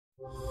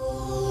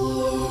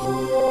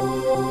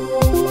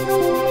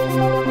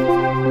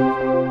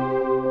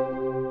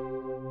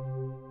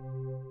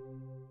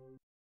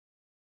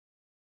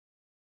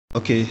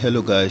Okay,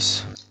 hello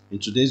guys. In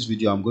today's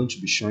video, I'm going to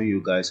be showing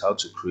you guys how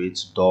to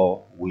create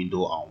door,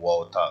 window, and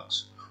wall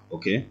tags.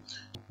 Okay,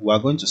 we are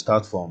going to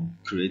start from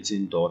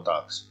creating door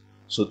tags.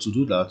 So to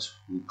do that,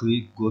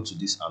 we go to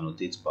this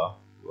annotate bar.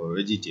 We're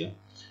already there.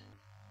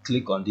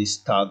 Click on this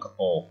tag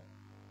all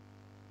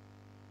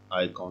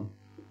icon.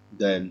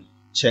 Then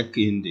check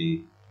in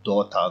the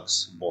door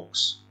tags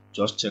box.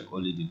 Just check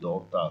only the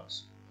door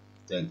tags.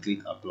 Then click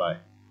apply.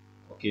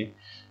 Okay,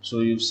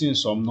 so you've seen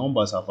some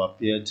numbers have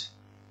appeared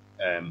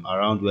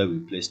around where we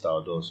placed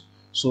our doors.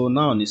 So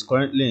now it's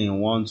currently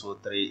in 1, 2,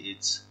 3,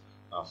 8,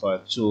 and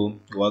 5. So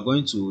we are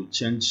going to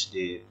change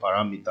the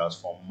parameters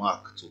from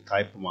mark to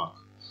type mark.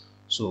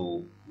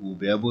 So we'll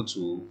be able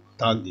to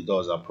tag the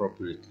doors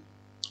appropriately.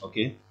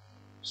 Okay.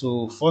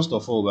 So first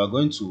of all, we are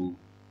going to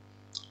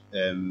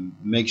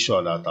make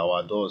sure that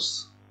our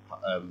doors,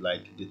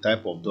 like the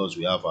type of doors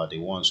we have, are the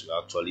ones we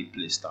actually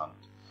placed and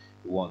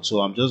we want.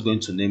 So I'm just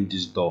going to name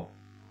this door.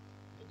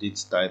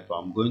 Edit type.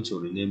 I'm going to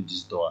rename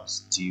this door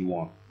as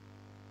D1.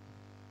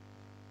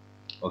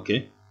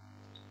 Okay.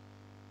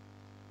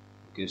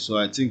 Okay, so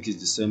I think it's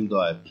the same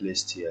door I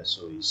placed here.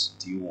 So it's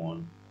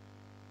D1,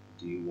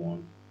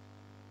 D1,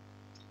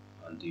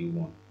 and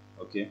D1.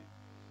 Okay.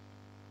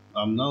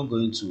 I'm now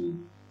going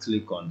to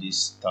click on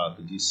this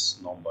tag,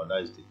 this number, that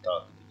is the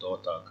tag, the door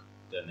tag,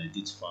 then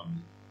edit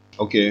family.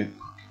 Okay,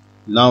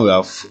 now we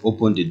have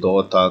opened the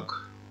door tag,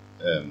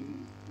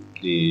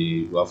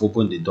 we have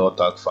opened the door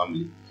tag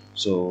family.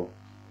 So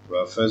we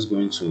are first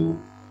going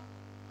to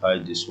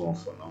hide this one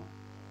for now,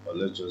 but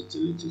let's just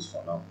delete it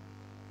for now.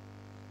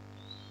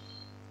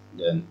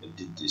 Then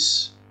edit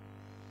this.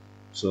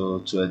 So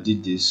to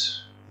edit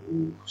this,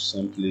 we'll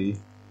simply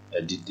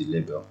edit the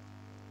label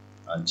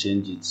and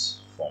change it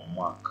from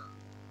mark.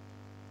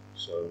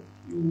 So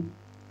you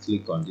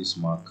click on this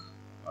mark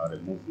and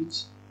remove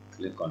it,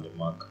 click on the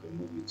mark,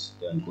 remove it,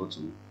 then go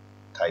to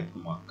type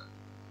mark,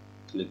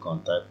 click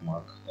on type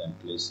mark, then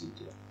place it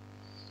there.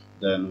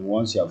 Then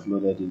once you have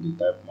loaded in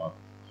the type mark,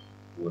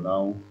 we'll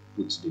now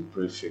put the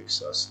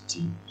prefix as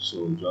D.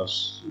 So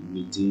just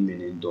D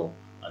meaning door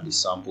and the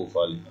sample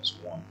value as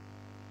 1.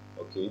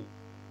 Okay,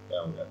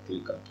 then we have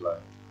click apply.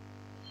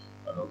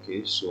 And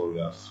okay, so we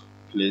have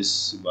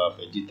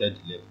edited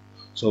the label.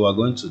 So we're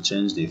going to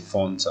change the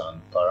font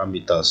and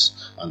parameters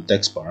and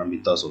text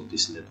parameters of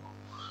this label.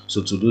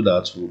 So to do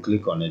that, we'll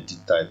click on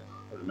edit type.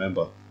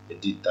 Remember,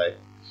 edit type.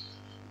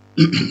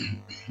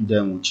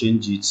 Then we'll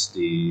change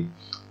the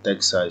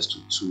text size to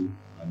 2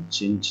 and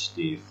change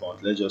the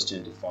font. Let's just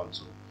change the font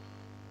to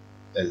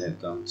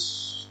elegant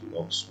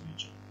lux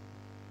major.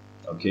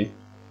 Okay,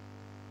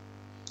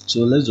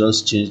 so let's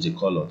just change the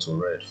color to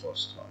red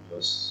first and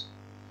just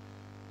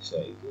see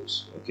how it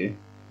goes. Okay,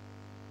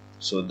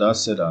 so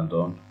that's said and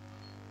done.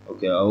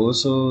 Okay, I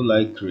also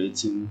like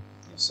creating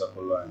a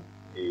circle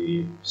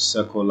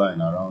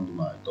line around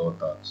my door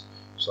tags.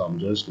 So I'm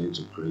just going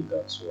to create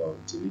that. So I'll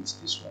delete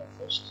this one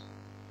first.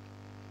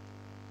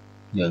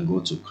 Then go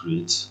to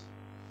create,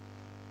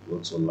 go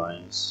to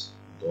lines,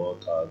 door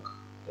tag,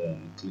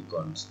 then click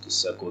on the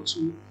circle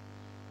tool,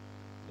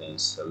 then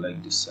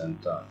select the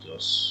center and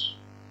just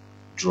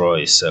draw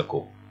a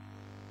circle.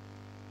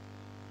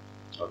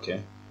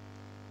 Okay,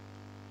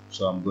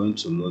 so I'm going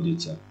to load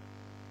it in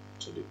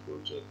to the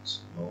project.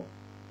 No,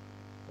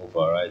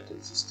 override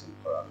existing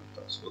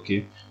parameters.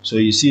 Okay, so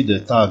you see the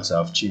tags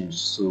have changed.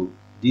 So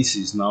this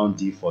is now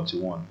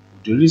D41.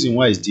 The reason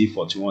why it's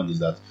D41 is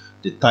that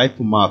the type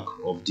mark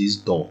of this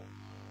door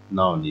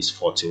now is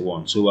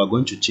 41. So we're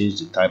going to change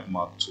the type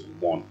mark to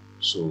 1.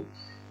 So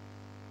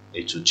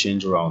it will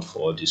change around for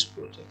all these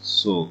projects.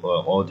 So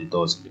all the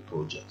doors in the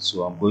project.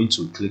 So I'm going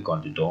to click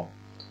on the door,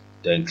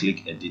 then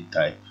click edit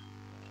type,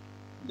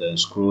 then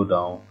scroll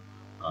down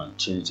and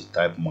change the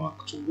type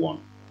mark to 1.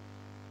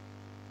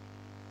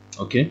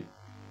 Okay,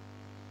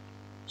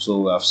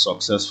 so we have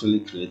successfully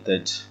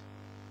created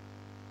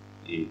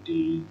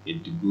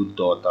a good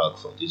door tag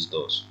for these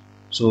doors.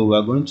 So we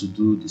are going to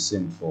do the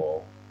same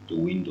for the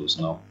windows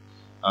now,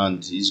 and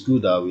it's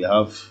good that we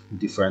have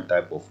different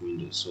type of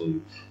windows, so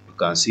you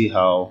can see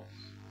how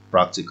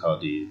practical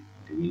the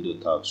window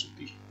tags should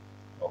be.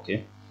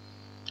 Okay,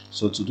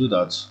 so to do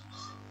that,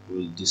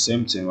 with the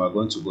same thing, we are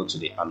going to go to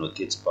the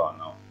annotate bar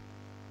now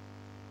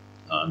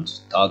and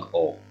tag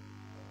all,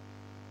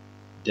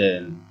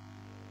 then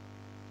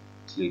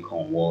click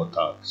on wall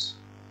tags,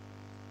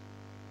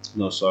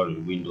 no sorry,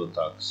 window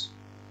tags,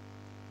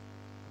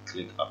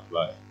 click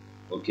apply.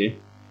 Okay,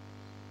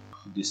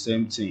 the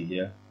same thing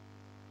here.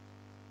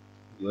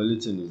 The only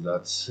thing is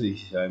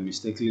that I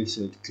mistakenly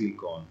said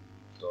click on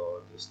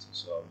door this thing,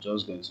 so I'm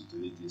just going to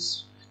delete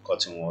this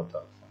curtainwall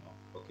tag for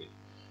now. Okay,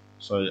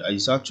 so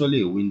it's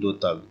actually a window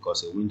tag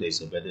because a window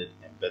is embedded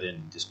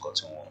in this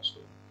curtainwall. So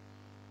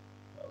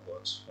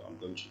but I'm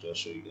going to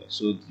just show you guys.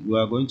 So we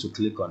are going to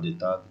click on the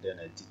tag, then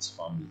edit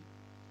family.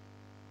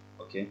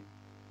 Okay,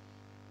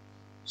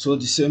 so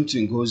the same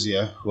thing goes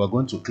here. We're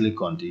going to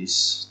click on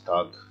this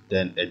tag,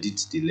 then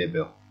edit the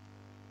label.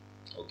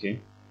 Okay,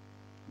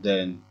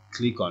 then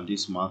click on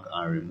this mark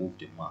and remove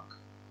the mark,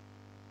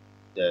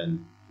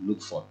 then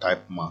look for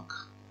type mark,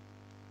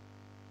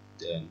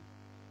 then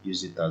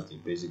use it as the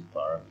basic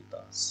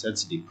parameter.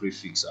 Set the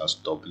prefix as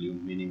W,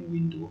 meaning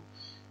window,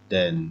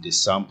 then the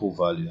sample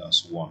value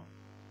as 1.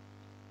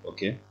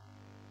 Okay,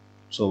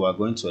 so we're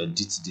going to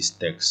edit this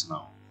text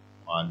now,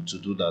 and to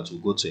do that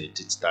we'll go to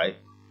edit type,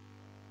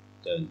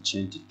 then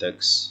change the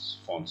text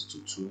font to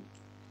 2,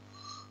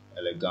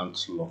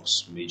 elegant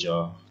lux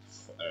major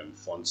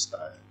font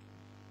style.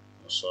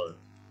 Oh, sorry.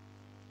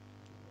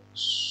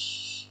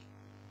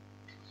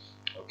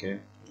 Okay,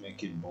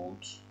 make it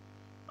bold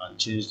and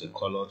change the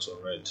color to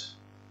red.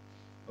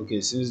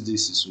 Okay, since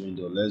this is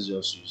window, let's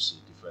just use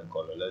a different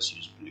color. Let's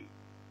use blue.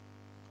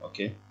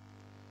 Okay,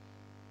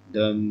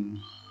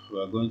 then we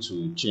are going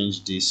to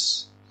change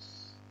this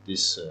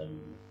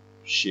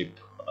shape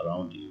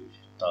around the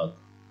tag.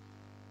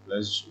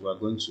 Let's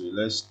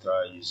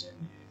try using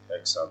a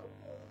hexagon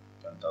or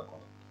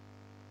pentagon.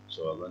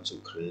 So we're going to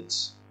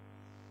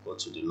go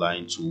to the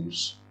line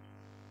tools,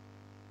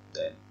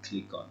 then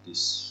click on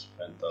this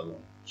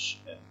pentagon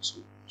to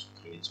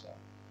create one.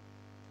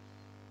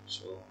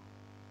 So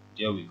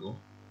there we go.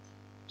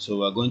 So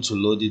we're going to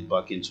load it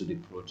back into the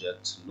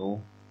project.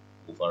 No,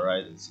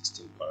 override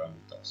existing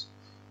parameters.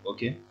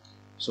 Okay,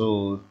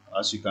 so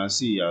as you can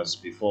see, as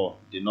before,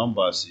 the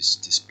numbers is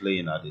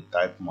displaying at the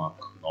type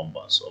mark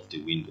numbers of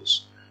the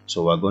windows.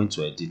 So we're going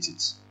to edit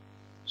it.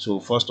 So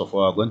first of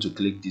all, I'm going to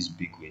click this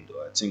big window.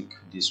 I think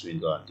this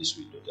window and this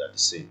window, they are the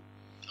same.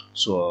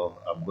 So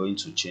I'm going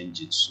to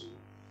change it to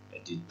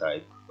edit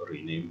type,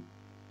 rename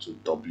to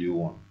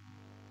W1.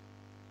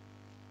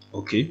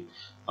 Okay,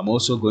 I'm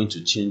also going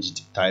to change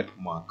the type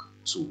mark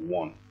to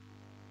 1.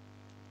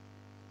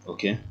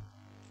 Okay,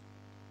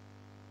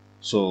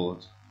 so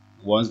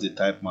once the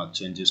type mark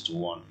changes to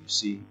 1, you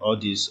see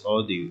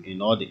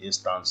in all the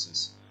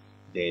instances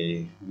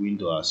the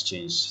window has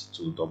changed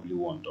to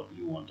W1,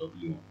 W1,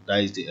 W1.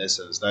 That is the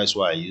essence. That is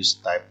why I use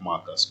type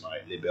mark as my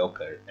label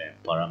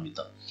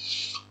parameter.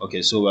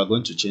 Okay, so we're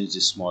going to change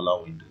the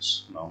smaller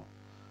windows now.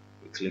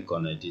 We click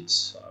on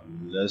edit.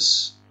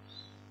 Let's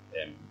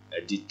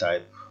edit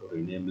type,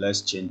 rename.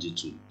 Let's change it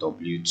to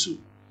W2.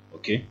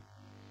 Okay,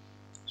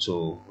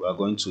 so we are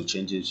going to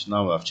change it.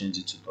 Now we have changed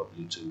it to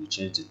W2. We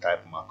change the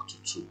type mark to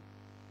 2.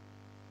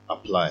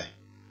 Apply.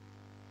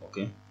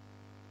 Okay,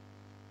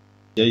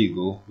 there you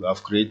go. We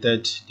have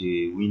created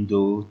the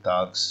window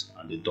tags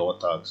and the door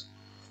tags.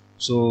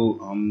 So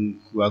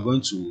we are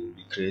going to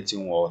be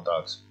creating wall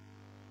tags.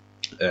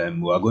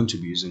 We are going to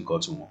be using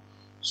curtainwall.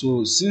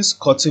 So since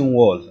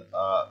curtainwall,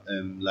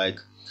 like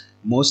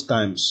most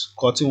times,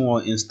 curtainwall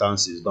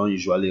instances don't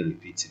usually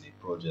repeat in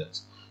a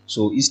project.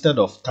 So instead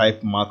of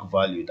type mark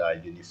value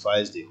that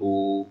unifies the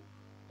whole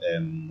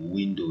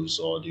windows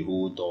or the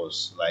whole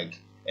doors, like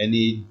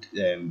any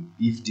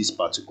if this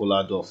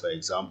particular door, for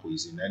example,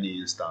 is in any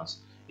instance,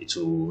 it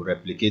will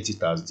replicate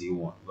it as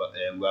D1. But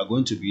we are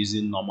going to be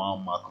using normal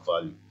mark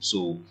value,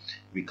 so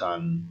we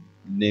can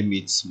name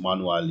it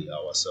manually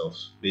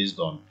ourselves based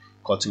on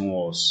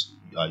curtainwalls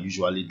are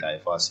usually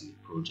diverse in the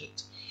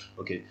project.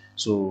 Okay,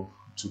 so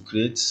to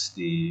create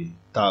the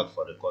tag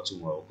for the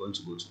curtainwall, we're going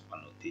to go to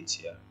annotate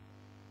here.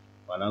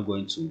 We're now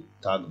going to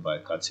tag by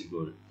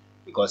category,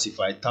 because if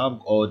I tag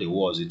all the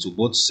walls, it will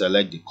both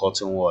select the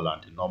curtain wall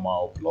and the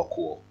normal block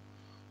wall.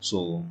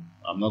 So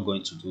I'm not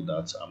going to do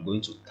that. I'm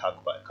going to tag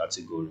by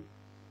category,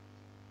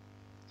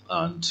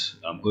 and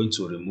I'm going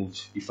to remove.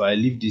 If I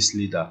leave this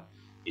leader,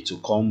 it will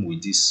come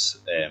with this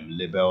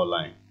label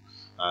line,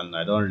 and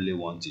I don't really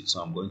want it,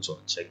 so I'm going to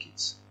uncheck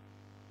it.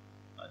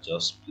 I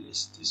just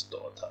place this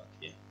door tag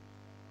here.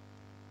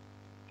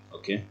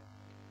 Okay,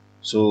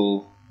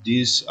 so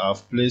this,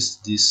 I've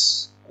placed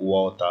this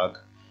wall tag,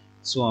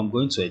 so I'm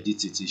going to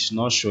edit it. It's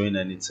not showing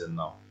anything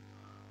now,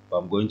 but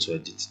I'm going to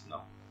edit it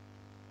now.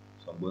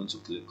 So I'm going to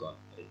click on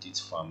edit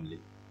family.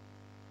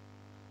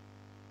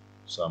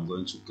 So I'm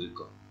going to click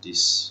on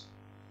this,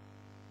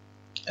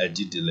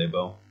 edit the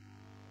label.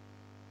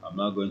 I'm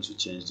now going to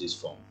change this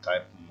from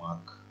type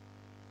mark.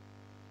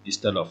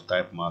 Instead of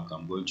type mark,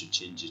 I'm going to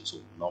change it to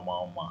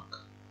normal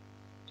mark,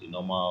 the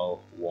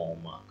normal wall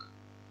mark.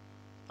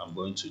 I'm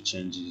going to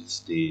change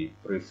it, the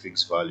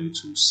prefix value,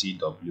 to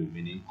CW,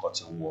 meaning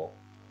curtain wall.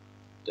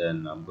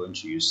 Then I'm going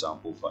to use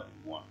sample value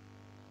 1.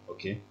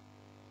 Okay,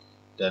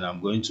 then I'm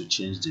going to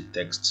change the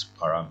text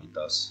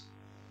parameters.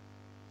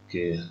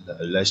 Okay,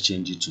 let's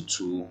change it to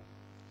 2.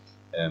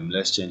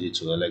 Let's change it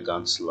to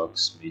elegant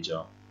lux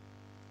major,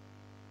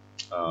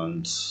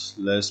 and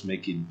let's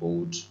make it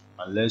bold,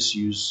 and let's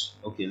use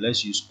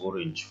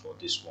orange for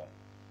this one.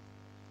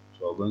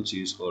 So we're going to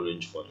use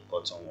orange for the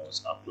curtain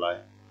walls. Apply.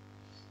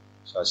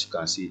 So as you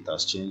can see, it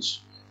has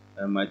changed.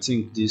 I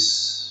think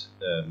this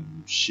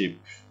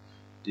shape,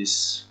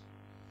 this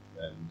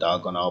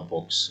diagonal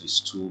box is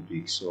too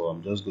big, so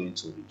I'm just going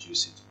to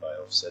reduce it by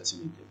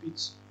offsetting it a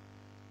bit.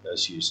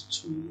 Let's use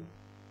 2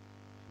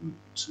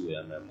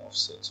 mm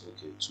offset.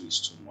 Okay, 2 is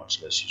too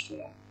much. Let's use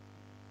 1.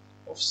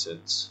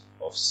 Offset,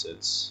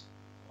 offset,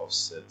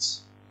 offset,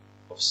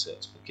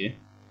 offset. Okay,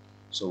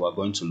 so we're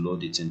going to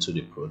load it into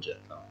the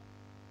project now.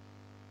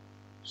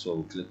 So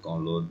we click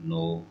on load.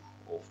 No,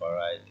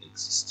 override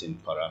existing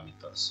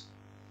parameters.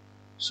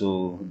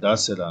 So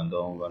that's said and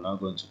done. We're now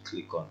going to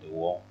click on the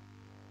wall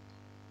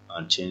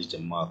and change the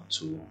mark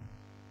to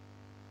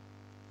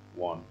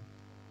 1.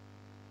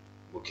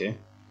 Okay.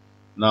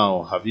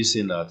 Now, have you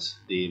seen that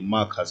the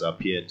mark has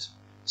appeared?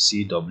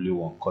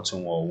 CW1,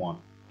 curtain wall 1.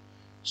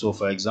 So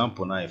for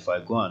example, now if I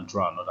go and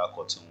draw another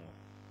curtain wall,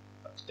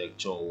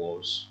 architecture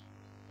walls,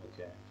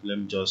 okay, let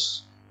me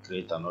just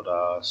create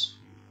another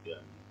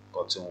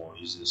curtain wall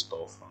using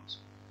storefront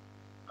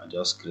and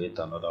just create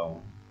another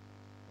one.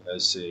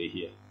 Let's say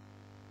here.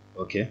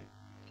 Okay.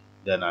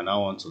 Then I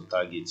now want to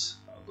tag it.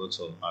 I'll go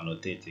to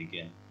annotate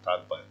again,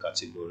 tag by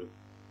category,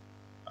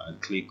 and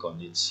click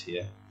on it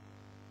here.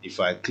 If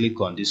I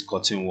click on this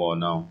curtain wall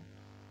now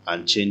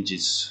and change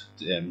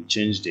it,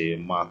 change the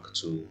mark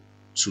to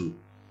 2,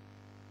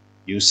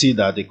 you see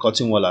that the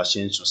curtain wall has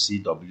changed to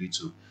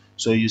CW2.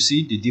 So you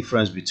see the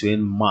difference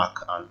between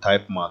mark and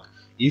type mark.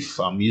 If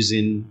I'm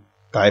using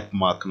type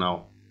mark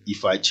now,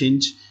 if I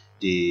change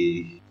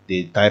the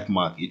type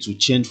mark, it will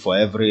change for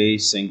every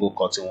single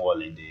curtain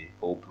wall in the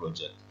whole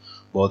project.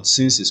 But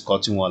since it's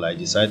curtain wall, I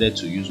decided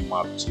to use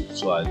mark 2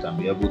 so I can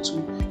be able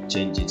to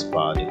change it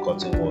per the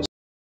curtain wall.